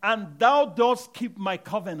 and thou dost keep my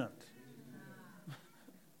covenant.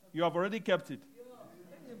 You have already kept it.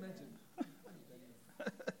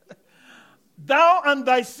 Thou and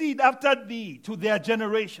thy seed after thee to their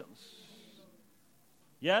generations.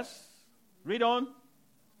 Yes? Read on.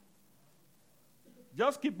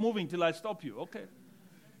 Just keep moving till I stop you. Okay.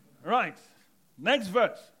 Right. Next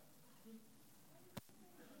verse.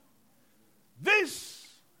 This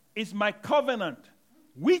is my covenant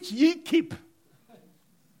which ye keep.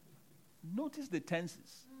 Notice the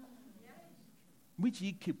tenses. Which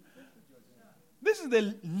ye keep. This is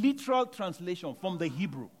the literal translation from the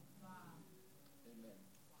Hebrew.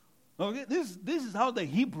 Okay, this is how the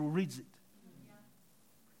Hebrew reads it.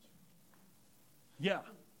 Yeah.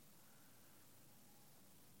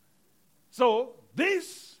 So,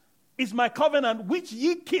 this is my covenant which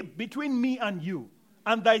ye keep between me and you,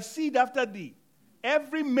 and thy seed after thee.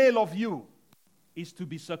 Every male of you is to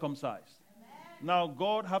be circumcised. Now,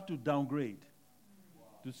 God have to downgrade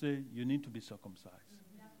to say you need to be circumcised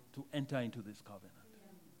to enter into this covenant.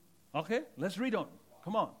 Okay, let's read on.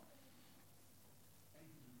 Come on.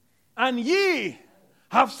 And ye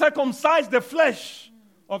have circumcised the flesh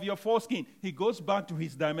of your foreskin. He goes back to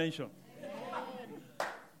his dimension.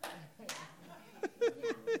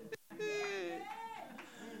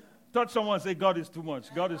 Touch someone and say, God is too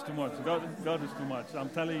much. God is too much. God is too much. I'm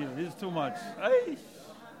telling you, he's too much. Hey.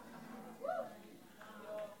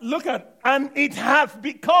 Look at, and it hath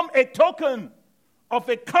become a token of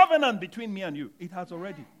a covenant between me and you. It has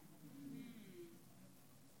already.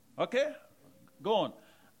 Okay? Go on.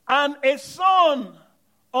 And a son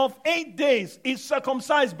of 8 days is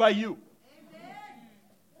circumcised by you. Amen.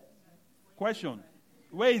 Question.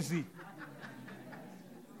 Where is he?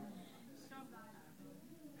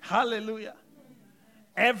 Hallelujah.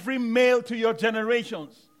 Every male to your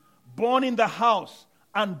generations, born in the house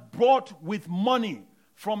and bought with money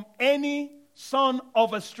from any son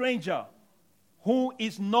of a stranger who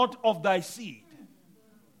is not of thy seed.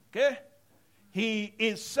 Okay? He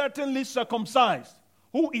is certainly circumcised,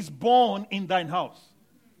 who is born in thine house,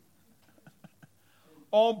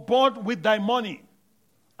 or bought with thy money,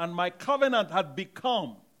 and my covenant had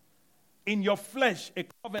become in your flesh a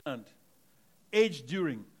covenant, age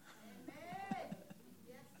during.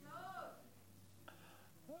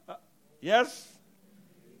 Yes?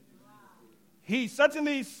 He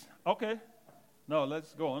certainly is. Okay. No,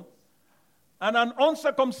 let's go on. And an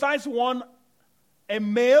uncircumcised one, a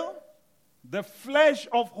male, the flesh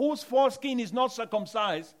of whose foreskin is not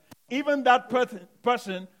circumcised, even that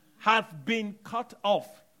person hath been cut off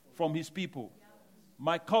from his people.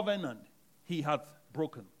 My covenant he hath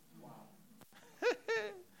broken.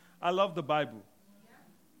 I love the Bible.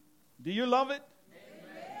 Do you love it?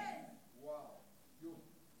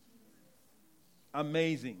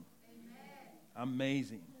 Amazing.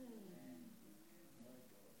 Amazing.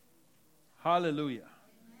 Hallelujah.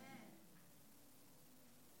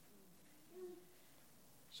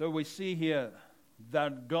 So we see here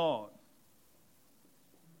that God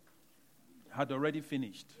had already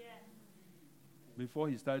finished before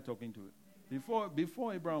he started talking to it.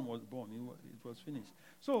 Before Abraham was born, it was finished.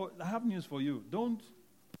 So I have news for you. Don't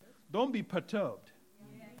be perturbed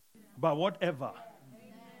by whatever.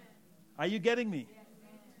 Are you getting me?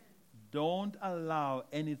 Don't allow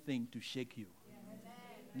anything to shake you.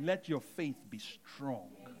 Let your faith be strong,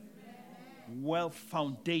 well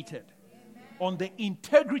founded on the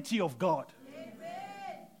integrity of God.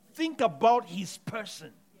 Think about his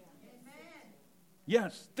person.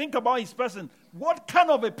 Yes, think about his person. What kind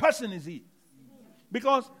of a person is he?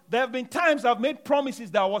 Because there have been times I've made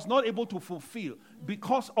promises that I was not able to fulfill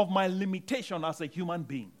because of my limitation as a human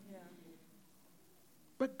being.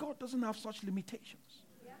 But God doesn't have such limitations.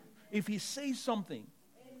 If he says something,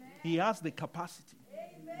 he has the capacity.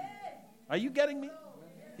 Are you getting me?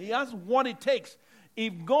 He has what it takes.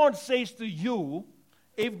 If God says to you,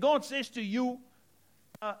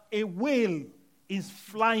 a whale is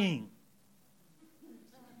flying.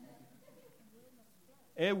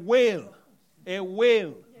 A whale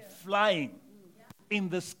flying in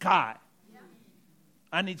the sky.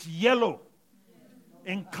 And it's yellow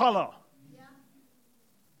in color.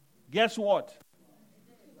 Guess what?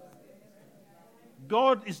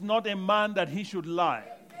 God is not a man that he should lie.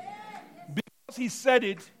 Because he said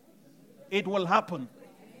it, it will happen.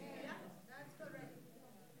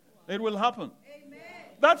 It will happen.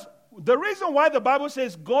 That's the reason why the Bible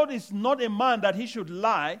says God is not a man that he should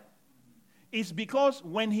lie, is because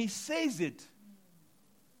when he says it,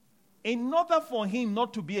 in order for him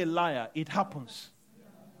not to be a liar, it happens.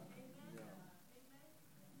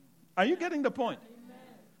 Are you getting the point?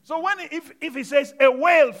 So if he says a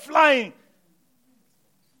whale flying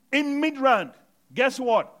in Midrand, guess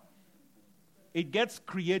what? It gets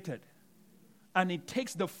created. And it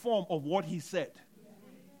takes the form of what he said.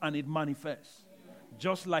 And it manifests.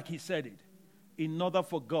 Just like he said it. In order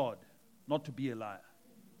for God not to be a liar.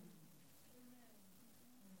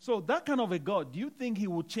 So that kind of a God, do you think he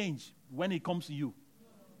will change when it comes to you?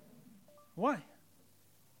 Why?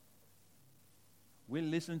 We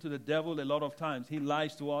listen to the devil a lot of times. He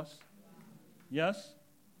lies to us. Yes?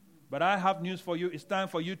 But I have news for you. It's time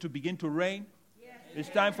for you to begin to reign. It's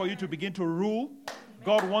time for you to begin to rule.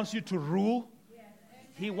 God wants you to rule.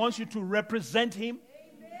 He wants you to represent him.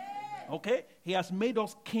 Okay? He has made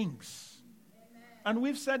us kings. And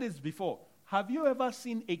we've said this before. Have you ever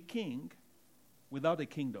seen a king without a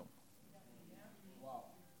kingdom?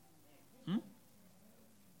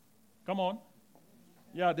 Come on.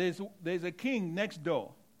 Yeah, there's a king next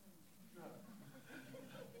door.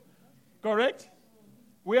 Correct?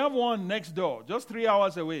 We have one next door, just 3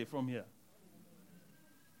 hours away from here.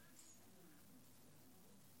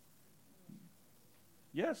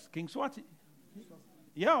 Yes, King Swati.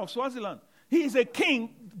 Yeah, of Swaziland. He is a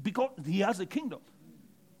king because he has a kingdom.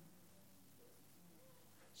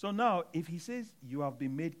 So now, if he says you have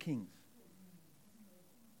been made kings,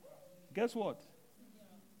 guess what?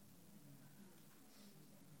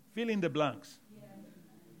 Fill in the blanks.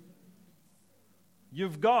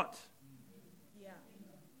 You've got.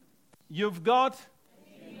 You've got.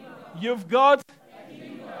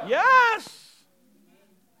 Yes.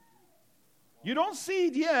 You don't see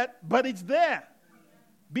it yet, but it's there.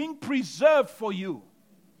 Being preserved for you.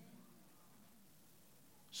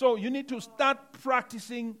 So you need to start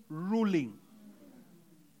practicing ruling.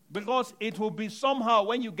 Because it will be somehow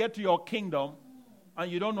when you get to your kingdom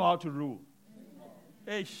and you don't know how to rule.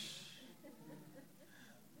 Ish.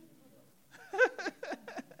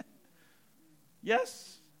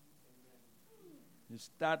 Yes. You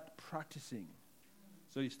start practicing.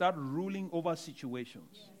 So you start ruling over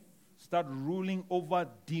situations. Start ruling over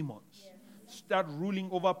demons. Start ruling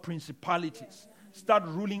over principalities. Start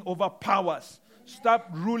ruling over powers. Start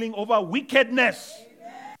ruling over wickedness.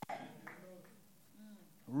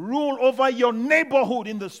 Rule over your neighborhood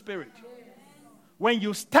in the spirit. When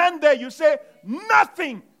you stand there, you say,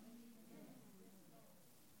 nothing.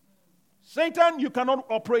 Satan, you cannot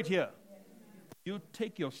operate here. You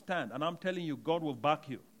take your stand, and I'm telling you, God will back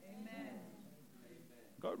you.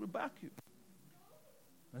 God will back you.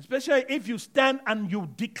 Especially if you stand and you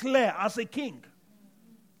declare as a king.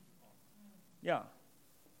 Yeah.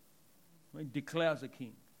 When he declares a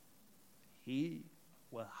king, he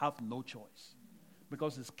will have no choice.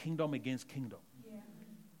 Because it's kingdom against kingdom.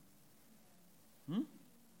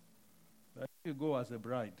 But you go as a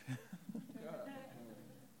bride.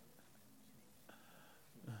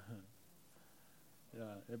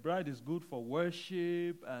 Yeah, a bride is good for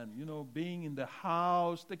worship and, being in the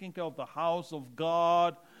house, taking care of the house of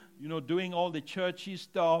God, doing all the churchy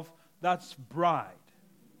stuff. That's bride.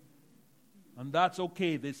 And that's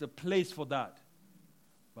okay. There's a place for that.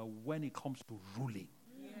 But when it comes to ruling,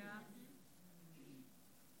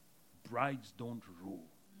 brides don't rule.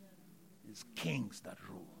 It's kings that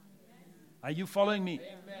rule. Are you following me?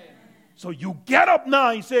 Amen. So you get up now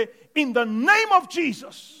and say, in the name of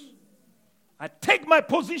Jesus, I take my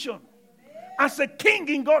position as a king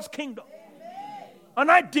in God's kingdom. And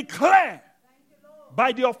I declare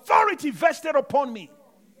by the authority vested upon me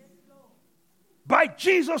by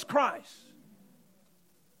Jesus Christ,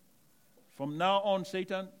 from now on,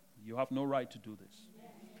 Satan, you have no right to do this.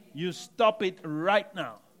 You stop it right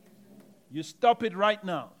now. You stop it right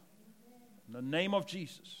now. In the name of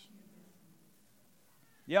Jesus.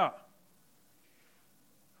 Yeah.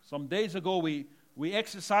 Some days ago, we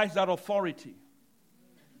exercised that authority.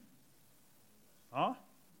 Huh?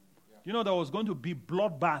 You know there was going to be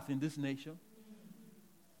bloodbath in this nation?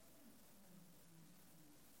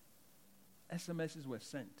 SMSs were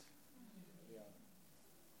sent.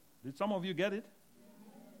 Did some of you get it?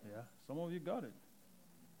 Yeah, some of you got it.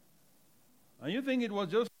 And you think it was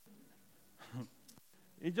just,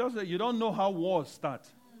 it's just that you don't know how wars start.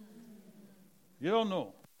 You don't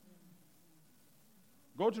know.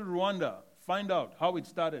 Go to Rwanda, find out how it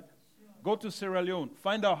started. Go to Sierra Leone,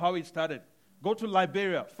 find out how it started. Go to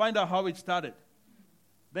Liberia, find out how it started.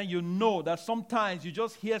 Then you know that sometimes you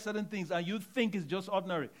just hear certain things and you think it's just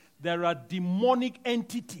ordinary. There are demonic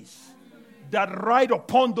entities that ride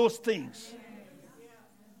upon those things.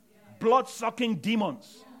 Blood-sucking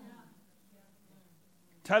demons.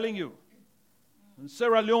 Telling you. In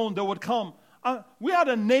Sierra Leone, they would come. We had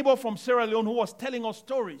a neighbor from Sierra Leone who was telling us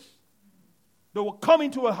stories. They would come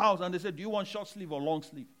into a house and they said, do you want short sleeve or long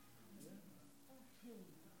sleeve?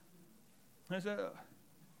 I said,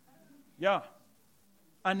 yeah.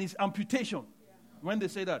 And it's amputation. When they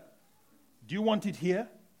say that, do you want it here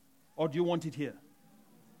or do you want it here?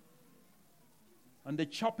 And they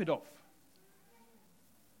chop it off.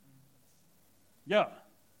 Yeah.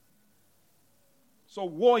 So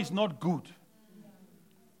war is not good.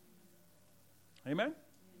 Amen?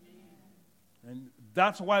 And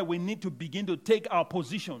that's why we need to begin to take our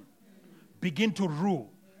position. Begin to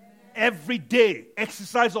rule. Every day,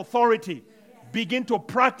 exercise authority. Begin to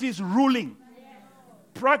practice ruling.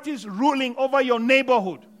 Practice ruling over your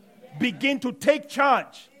neighborhood. Begin to take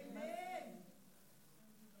charge.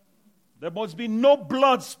 There must be no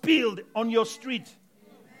blood spilled on your street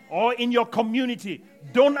or in your community.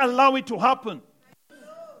 Don't allow it to happen.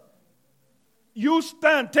 You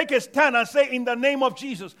stand, take a stand and say, in the name of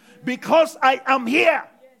Jesus, because I am here,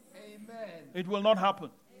 it will not happen.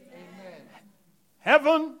 Amen.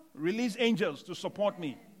 Heaven, release angels to support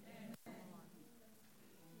me.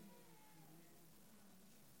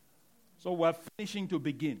 So we're finishing to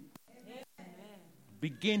begin.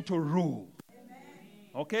 Begin to rule.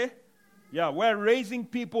 Okay? Yeah, we're raising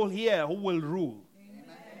people here who will rule.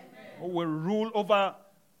 Who will rule over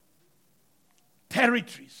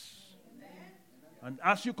territories. And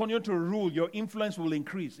as you continue to rule, your influence will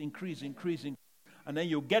increase. And then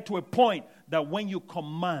you'll get to a point that when you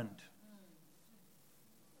command,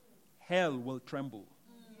 hell will tremble.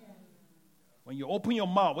 When you open your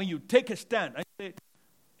mouth, when you take a stand, I say,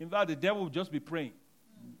 in fact, the devil will just be praying.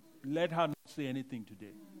 Let her not say anything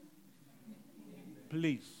today.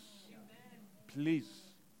 Please. Please.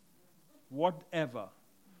 Whatever.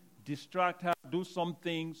 Distract her. Do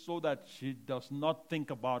something so that she does not think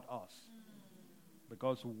about us.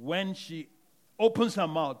 Because when she opens her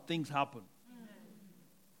mouth, things happen.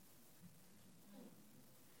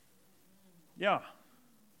 Yeah.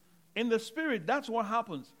 In the spirit, that's what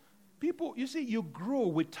happens. People, you see, you grow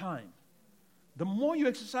with time. The more you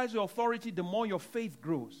exercise your authority, the more your faith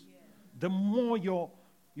grows. The more your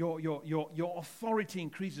authority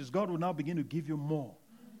increases. God will now begin to give you more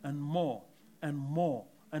and more and more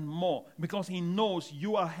and more. Because He knows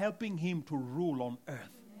you are helping Him to rule on earth.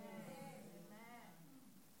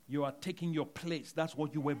 You are taking your place. That's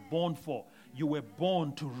what you were born for. You were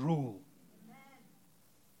born to rule.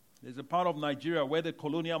 There's a part of Nigeria where the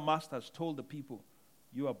colonial masters told the people,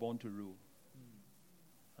 you are born to rule.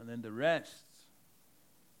 And then the rest,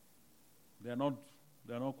 they're not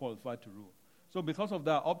qualified to rule. So because of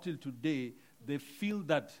that, up till today, they feel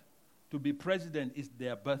that to be president is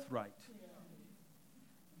their birthright.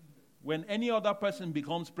 When any other person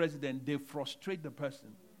becomes president, they frustrate the person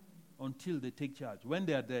until they take charge. When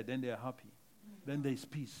they are there, then they are happy. Then there is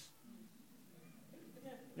peace.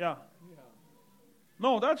 Yeah.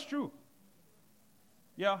 No, that's true.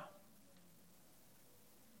 Yeah.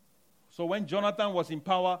 So when Jonathan was in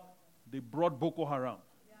power, they brought Boko Haram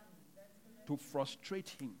to frustrate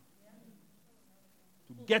him,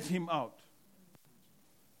 to get him out.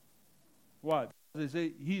 Why? They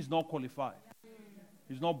say he is not qualified.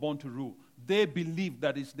 He's not born to rule. They believe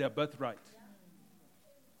that it's their birthright.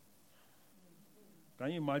 Can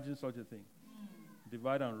you imagine such a thing?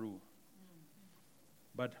 Divide and rule.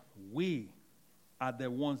 But we are the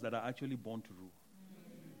ones that are actually born to rule.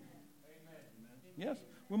 Yes.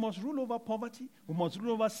 We must rule over poverty. We must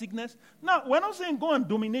rule over sickness. Now, we're not saying go and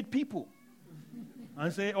dominate people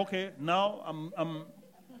and say, okay, now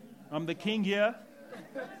I'm the king here.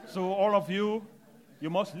 So all of you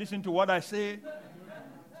must listen to what I say.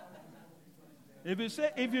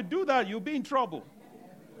 If you do that, you'll be in trouble.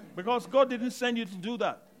 Because God didn't send you to do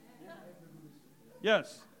that.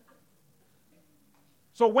 Yes.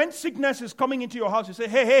 So when sickness is coming into your house, you say,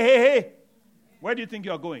 hey. Where do you think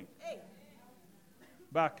you are going?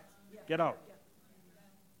 Back. Get out.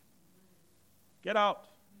 Get out.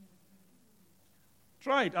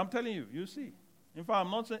 Try it. I'm telling you. You see. In fact,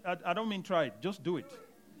 I'm not saying, I don't mean try it. Just do it.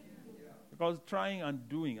 Because trying and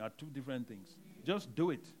doing are two different things. Just do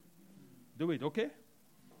it. Do it, okay?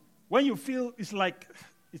 When you feel it's like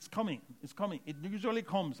it's coming. It usually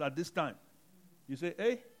comes at this time. You say,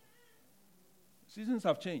 hey, seasons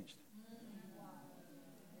have changed.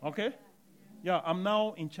 Okay? Yeah, I'm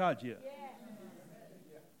now in charge here.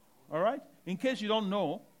 All right? In case you don't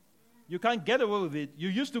know, you can't get away with it. You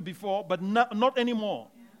used to before, but not anymore.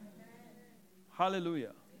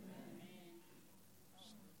 Hallelujah.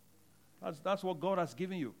 That's what God has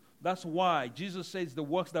given you. That's why Jesus says the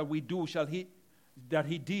works that we do that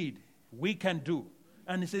he did, we can do.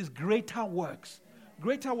 And he says greater works.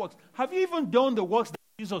 Greater works. Have you even done the works that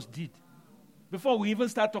Jesus did before we even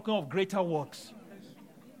start talking of greater works?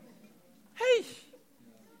 Hey!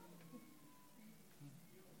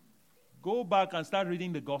 Go back and start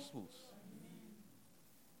reading the Gospels.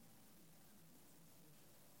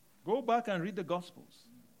 Go back and read the Gospels.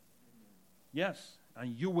 Yes,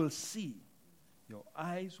 and you will see. Your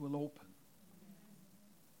eyes will open.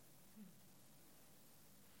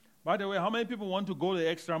 By the way, how many people want to go the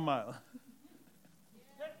extra mile?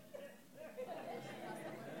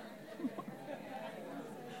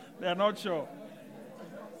 They are not sure.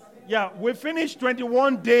 Yeah, we finished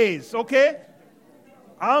 21 days, okay?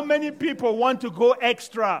 How many people want to go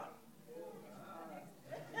extra?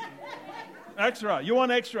 Extra. You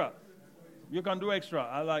want extra? You can do extra.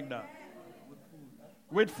 I like that.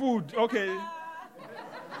 With food, okay.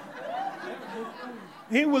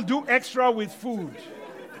 He will do extra with food.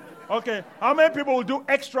 Okay. How many people will do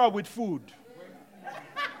extra with food?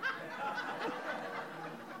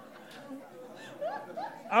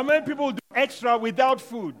 How many people will do extra without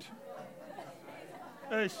food?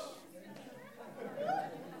 Yes.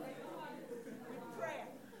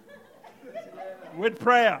 With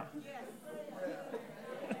prayer.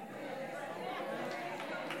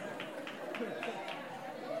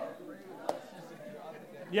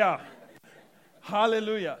 Yeah.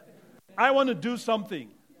 Hallelujah. I want to do something.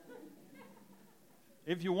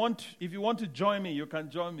 If you want to join me, you can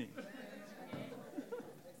join me.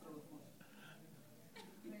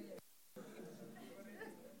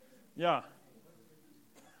 Yeah.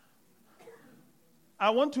 I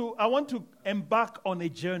want to embark on a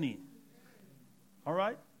journey. All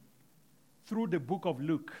right? Through the book of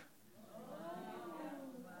Luke.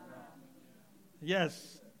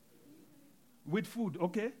 Yes. With food,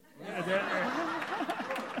 okay?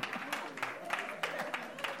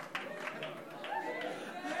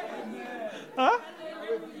 Huh?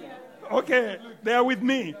 Okay, they are with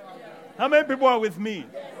me. How many people are with me?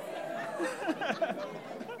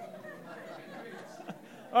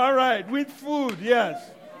 All right, with food,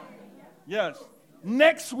 yes. Yes.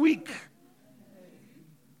 Next week,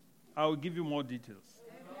 I will give you more details.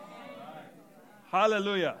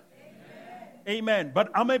 Hallelujah. Amen.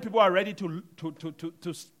 But how many people are ready to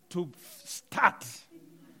start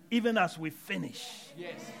even as we finish?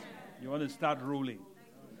 Yes. You want to start rolling?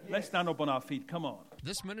 Let's stand up on our feet. Come on.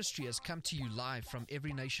 This ministry has come to you live from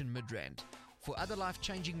Every Nation Midrand. For other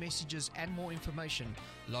life-changing messages and more information,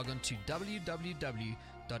 log on to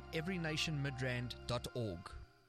www.everynationmidrand.org.